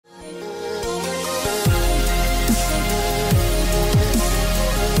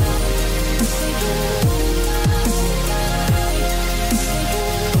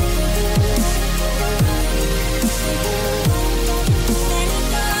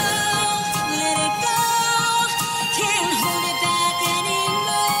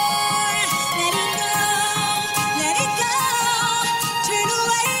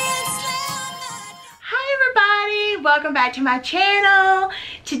welcome back to my channel.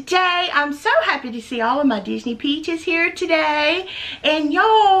 Today I'm so happy to see all of my Disney Peaches here today, and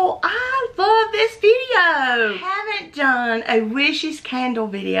y'all, I love this video. Haven't done a wishes candle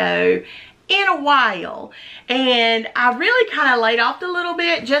video in a while, and I really kind of laid off a little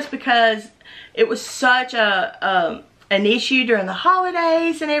bit just because it was such an issue during the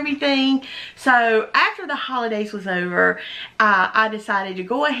holidays and everything. So after the holidays was over, I decided to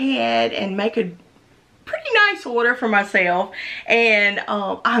go ahead and make a pretty nice order for myself, and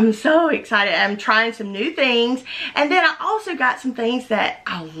I'm so excited. I'm trying some new things, and then I also got some things that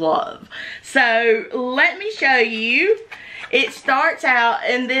I love. So let me show you. It starts out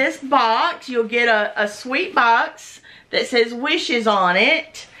in this box. You'll get a sweet box that says wishes on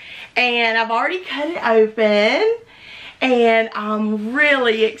it, and I've already cut it open, and I'm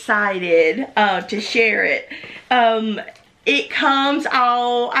really excited to share it. It comes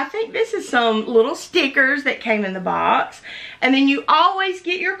all, I think this is some little stickers that came in the box, and then you always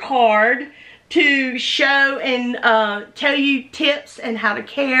get your card to show and tell you tips and how to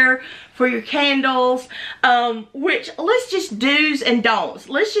care for your candles, which let's just do's and don'ts.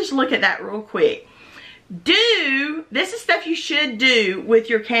 Let's just look at that real quick. This is stuff you should do with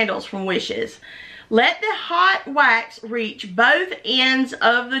your candles from Wishes. Let the hot wax reach both ends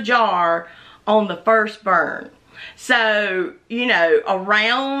of the jar on the first burn. So, you know,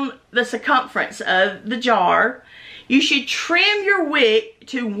 around the circumference of the jar. You should trim your wick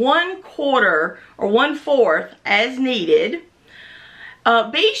to 1/4 or 1/4 as needed.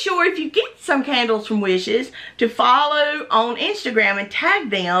 Be sure, if you get some candles from Wishes, to follow on Instagram and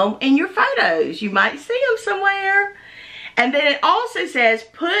tag them in your photos. You might see them somewhere. And then it also says,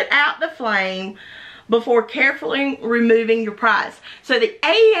 put out the flame before carefully removing your prize. So the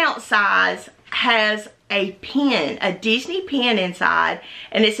 8-ounce size has a pin, a Disney pin inside,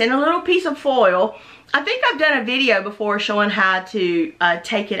 and it's in a little piece of foil. I think I've done a video before showing how to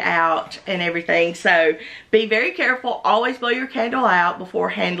take it out and everything. So be very careful. Always blow your candle out before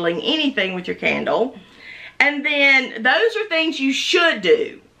handling anything with your candle. And then those are things you should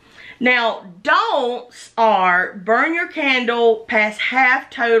do. Now, don'ts are burn your candle past half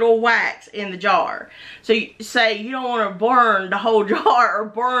total wax in the jar. So you say you don't want to burn the whole jar or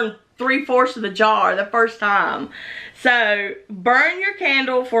burn 3/4 of the jar the first time. So burn your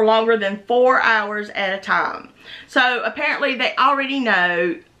candle for longer than 4 hours at a time. So apparently they already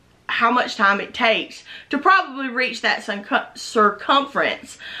know how much time it takes to probably reach that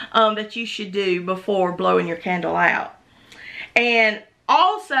circumference that you should do before blowing your candle out. And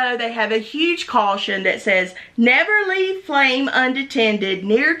also, they have a huge caution that says, never leave flame unattended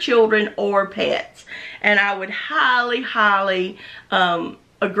near children or pets. And I would highly, highly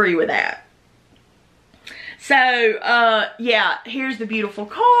agree with that. So, yeah, here's the beautiful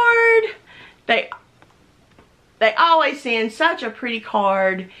card. They always send such a pretty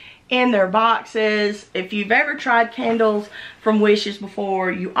card in their boxes. If you've ever tried candles from Wishes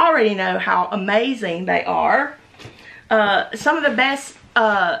before, you already know how amazing they are. Some of the best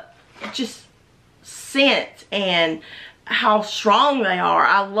just scent and how strong they are.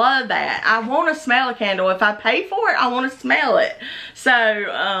 I love that. I want to smell a candle. If I pay for it, I want to smell it.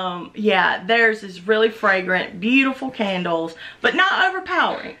 So yeah, theirs is really fragrant, beautiful candles, but not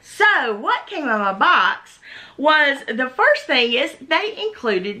overpowering. So what came in my box was, the first thing is they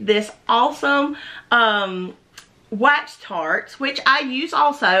included this awesome wax tarts, which I use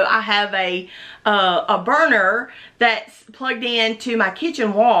also. I have a burner that's plugged into my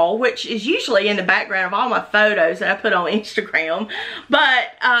kitchen wall, which is usually in the background of all my photos that I put on Instagram.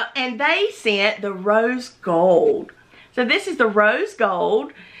 But and they sent the rose gold. So this is the rose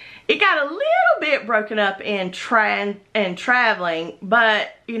gold. It got a little bit broken up in traveling, but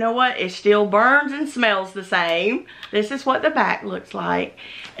you know what? It still burns and smells the same. This is what the back looks like.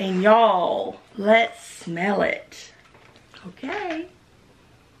 And y'all, let's smell it. Okay.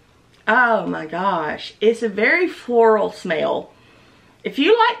 Oh my gosh. It's a very floral smell. If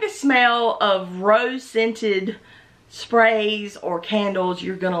you like the smell of rose scented sprays or candles,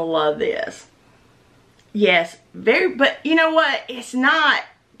 you're gonna love this. Yes, but you know what? It's not,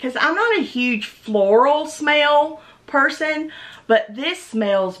 because I'm not a huge floral smell person, but this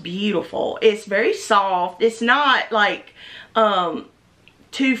smells beautiful. It's very soft. It's not like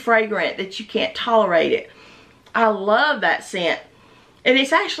too fragrant that you can't tolerate it. I love that scent. And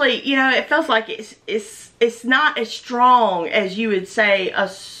it's actually, you know, it feels like it's not as strong as you would say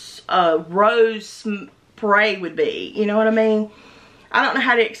a rose spray would be. You know what I mean? I don't know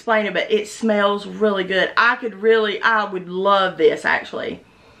how to explain it, but it smells really good. I would love this actually.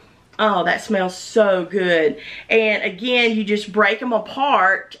 Oh, that smells so good. And again, you just break them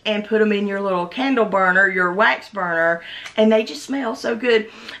apart and put them in your little candle burner, your wax burner, and they just smell so good.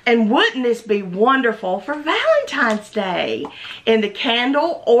 And wouldn't this be wonderful for Valentine's Day in the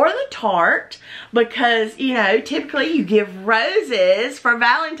candle or the tart? Because, you know, typically you give roses for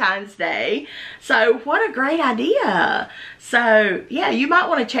Valentine's Day. So what a great idea. So yeah, you might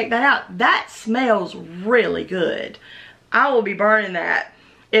want to check that out. That smells really good. I will be burning that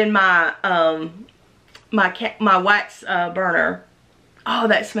in my my wax burner. Oh,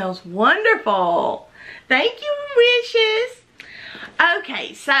 that smells wonderful. Thank you, Wishes.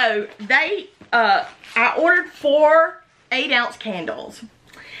 Okay, so I ordered 4 8-ounce candles,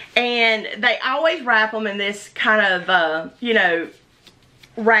 and they always wrap them in this kind of you know,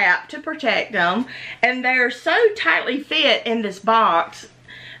 wrap to protect them, and they're so tightly fit in this box.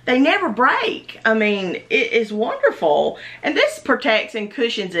 They never break. I mean, it is wonderful. And this protects and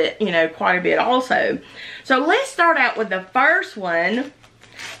cushions it, you know, quite a bit also. So let's start out with the first one.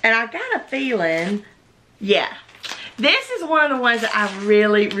 And I got a feeling, yeah, this is one of the ones that I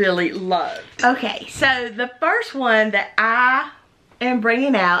really, really love. Okay, so the first one that I am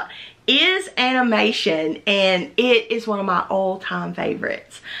bringing out is animation. And it is one of my all-time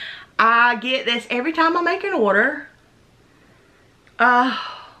favorites. I get this every time I make an order.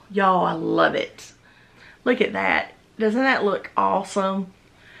 Y'all, I love it. Look at that. Doesn't that look awesome?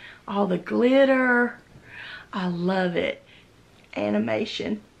 All the glitter. I love it.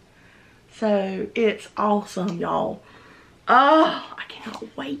 Animation. So, it's awesome, y'all. Oh, I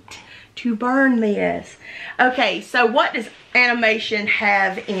cannot wait to burn this. Okay, so what does animation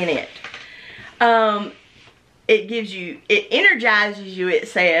have in it? It gives you, it energizes you, it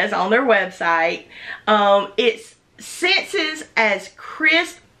says on their website. It senses as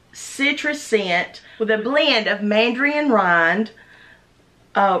crisp citrus scent with a blend of mandarin rind,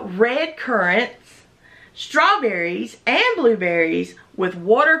 red currants, strawberries, and blueberries with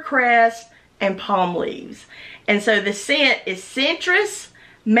watercress and palm leaves. And so the scent is citrus,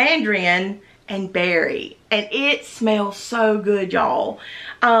 mandarin, and berry. And it smells so good, y'all.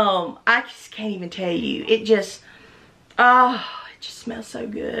 I just can't even tell you. It just, it just smells so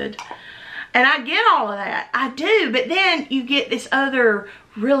good. And I get all of that. I do. But then you get this other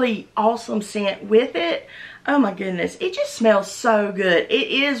really awesome scent with it. Oh my goodness. It just smells so good. It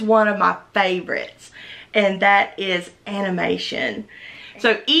is one of my favorites. And that is animation.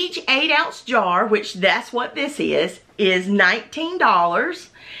 So each 8-ounce jar, which that's what this is $19.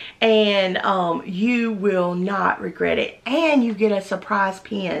 And you will not regret it. And you get a surprise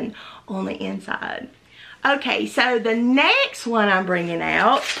pin on the inside. Okay, so the next one I'm bringing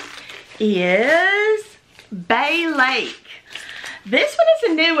out is Bay Lake. This one is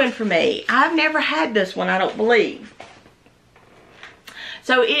a new one for me. I've never had this one, I don't believe.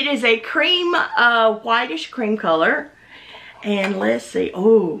 So it is a cream, whitish cream color. And let's see.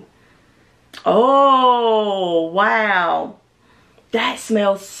 Oh, wow. That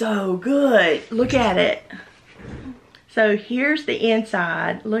smells so good. Look at it. So here's the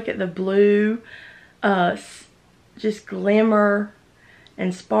inside. Look at the blue, just glimmer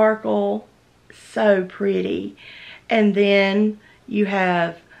and sparkle. So pretty. And then you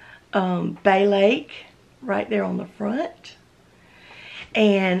have Bay Lake right there on the front.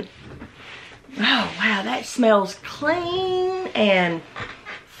 And oh wow, that smells clean and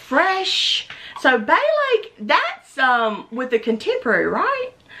fresh. So Bay Lake, that's with the Contemporary,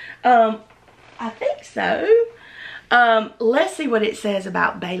 right? I think so. Let's see what it says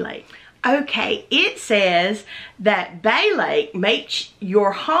about Bay Lake. Okay, it says that Bay Lake makes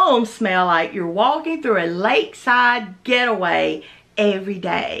your home smell like you're walking through a lakeside getaway every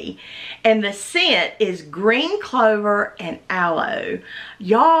day. And the scent is green clover and aloe.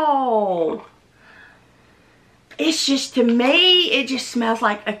 Y'all, it's just, to me, it just smells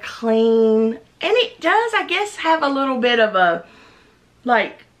like a clean, and it does, I guess, have a little bit of a,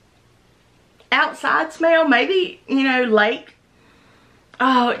 like, outside smell. Maybe, you know, lake.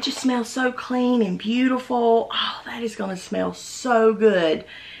 Oh, it just smells so clean and beautiful. Oh, that is going to smell so good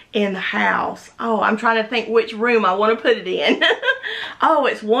in the house. Oh, I'm trying to think which room I want to put it in. Oh,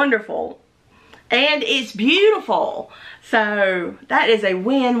 it's wonderful. And it's beautiful. So that is a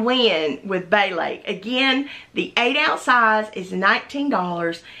win-win with Bay Lake. Again, the 8-ounce size is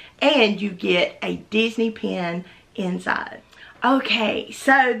 $19 and you get a Disney pin inside. Okay,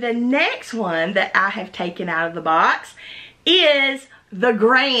 so the next one that I have taken out of the box is the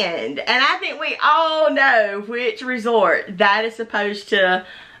Grand. And I think we all know which resort that is supposed to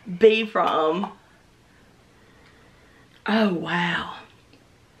be from. Oh, wow.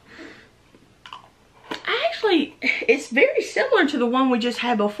 I actually it's very similar to the one we just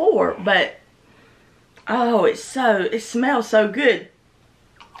had before, but oh, it smells so good.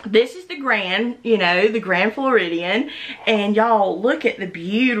 This is the Grand, you know, the Grand Floridian, and y'all look at the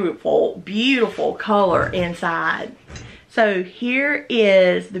beautiful, beautiful color inside. So here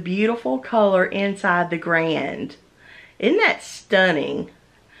is the beautiful color inside the Grand. Isn't that stunning?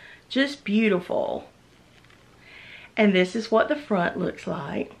 Just beautiful. And this is what the front looks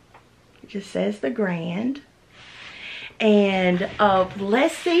like. It just says the Grand. And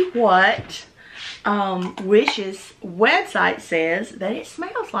let's see what Wish's website says that it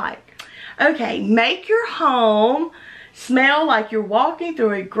smells like. Okay, make your home smell like you're walking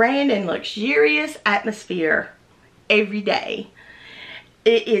through a grand and luxurious atmosphere every day.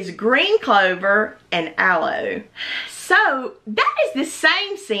 It is green clover and aloe. So that is the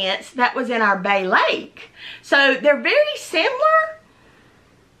same scent that was in our Bay Lake. So they're very similar,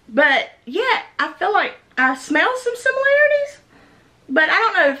 but yeah, I feel like I smell some similarities, but I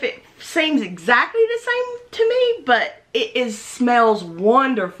don't know if it seems exactly the same to me, but it smells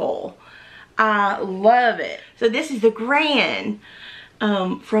wonderful. I love it. So this is the Grand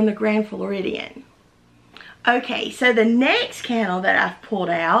from the Grand Floridian. Okay, so the next candle that I've pulled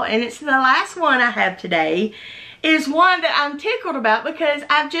out, and it's the last one I have today, is one that I'm tickled about because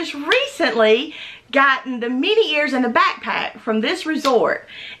I've just recently gotten the mini ears and the backpack from this resort,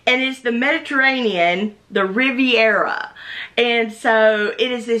 and it's the Mediterranean, the Riviera. And so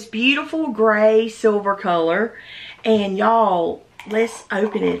it is this beautiful gray silver color, and y'all, let's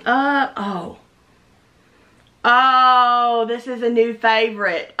open it up. Oh, this is a new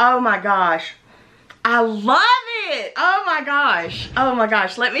favorite. Oh my gosh, I love it. Oh my gosh, oh my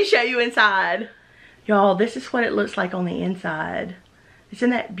gosh. Let me show you inside. Y'all, this is what it looks like on the inside.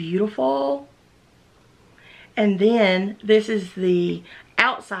 Isn't that beautiful? And then this is the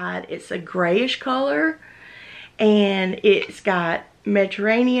outside. It's a grayish color, and it's got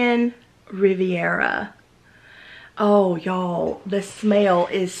Mediterranean Riviera. Oh, y'all, the smell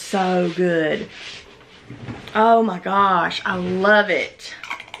is so good. Oh my gosh, I love it.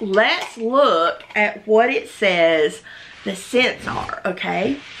 Let's look at what it says the scents are,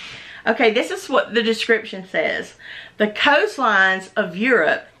 okay? Okay, this is what the description says. The coastlines of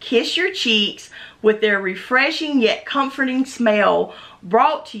Europe kiss your cheeks with their refreshing yet comforting smell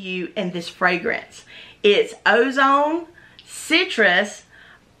brought to you in this fragrance. It's ozone, citrus,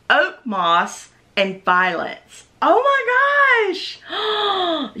 oak moss, and violets. Oh my gosh!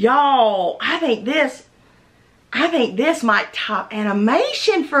 Y'all, I think this might top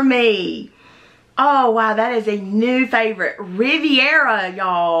animation for me. Oh wow, that is a new favorite. Riviera,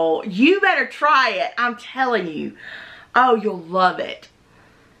 y'all. You better try it. I'm telling you. Oh, you'll love it.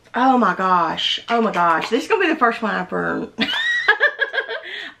 Oh my gosh. Oh my gosh. This is going to be the first one I burn.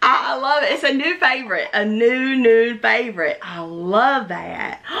 I love it. It's a new favorite. A new favorite. I love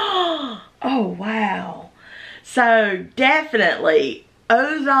that. Oh wow. So definitely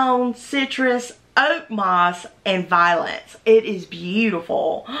ozone, citrus, oak moss, and violets. It is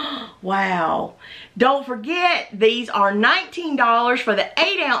beautiful. Wow. Don't forget, these are $19 for the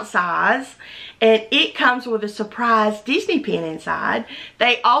 8-ounce size, and it comes with a surprise Disney pin inside.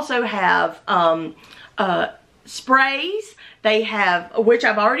 They also have sprays. They have, which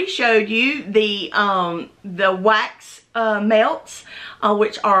I've already showed you, the wax melts,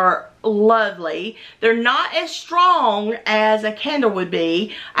 which are lovely. They're not as strong as a candle would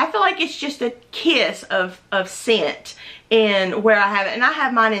be. I feel like it's just a kiss of scent in where I have it, and I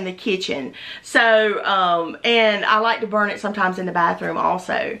have mine in the kitchen. So and I like to burn it sometimes in the bathroom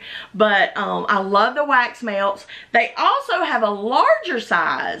also. But I love the wax melts. They also have a larger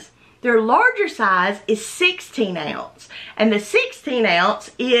size. Their larger size is 16 ounce, and the 16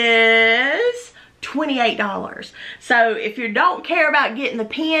 ounce is $28. So if you don't care about getting the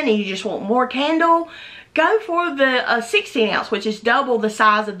pen and you just want more candle, go for the 16 ounce, which is double the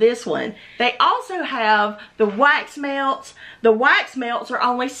size of this one. They also have the wax melts. The wax melts are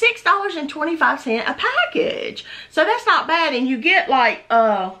only $6.25 a package. So that's not bad, and you get like,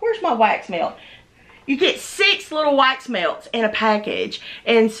 where's my wax melt? You get 6 little wax melts in a package,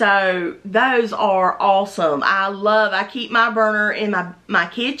 and so those are awesome. I keep my burner in my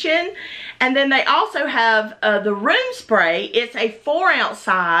kitchen. And then they also have the room spray. It's a 4-ounce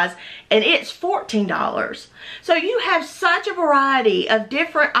size, and it's $14. So you have such a variety of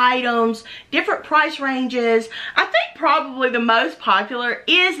different items, different price ranges. I think probably the most popular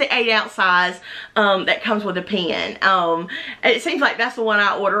is the 8-ounce size that comes with a pen. It seems like that's the one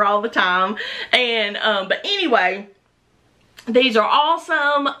I order all the time. And but anyway, these are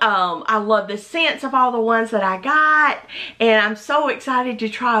awesome. I love the scents of all the ones that I got, and I'm so excited to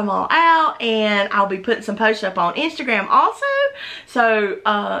try them all out, and I'll be putting some posts up on Instagram also. So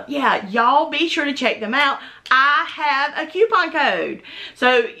yeah, y'all be sure to check them out. I have a coupon code,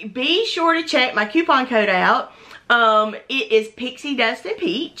 so be sure to check my coupon code out. It is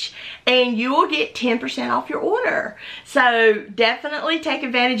PIXIEDUSTPEACH, and you will get 10% off your order. So definitely take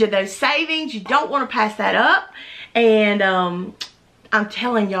advantage of those savings. You don't want to pass that up. And I'm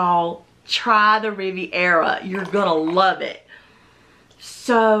telling y'all, try the Riviera. You're gonna love it.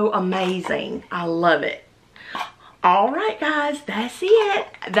 So amazing. I love it. Alright guys, that's it.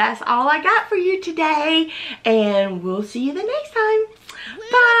 That's all I got for you today. And we'll see you the next time.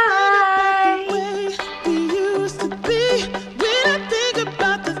 Bye.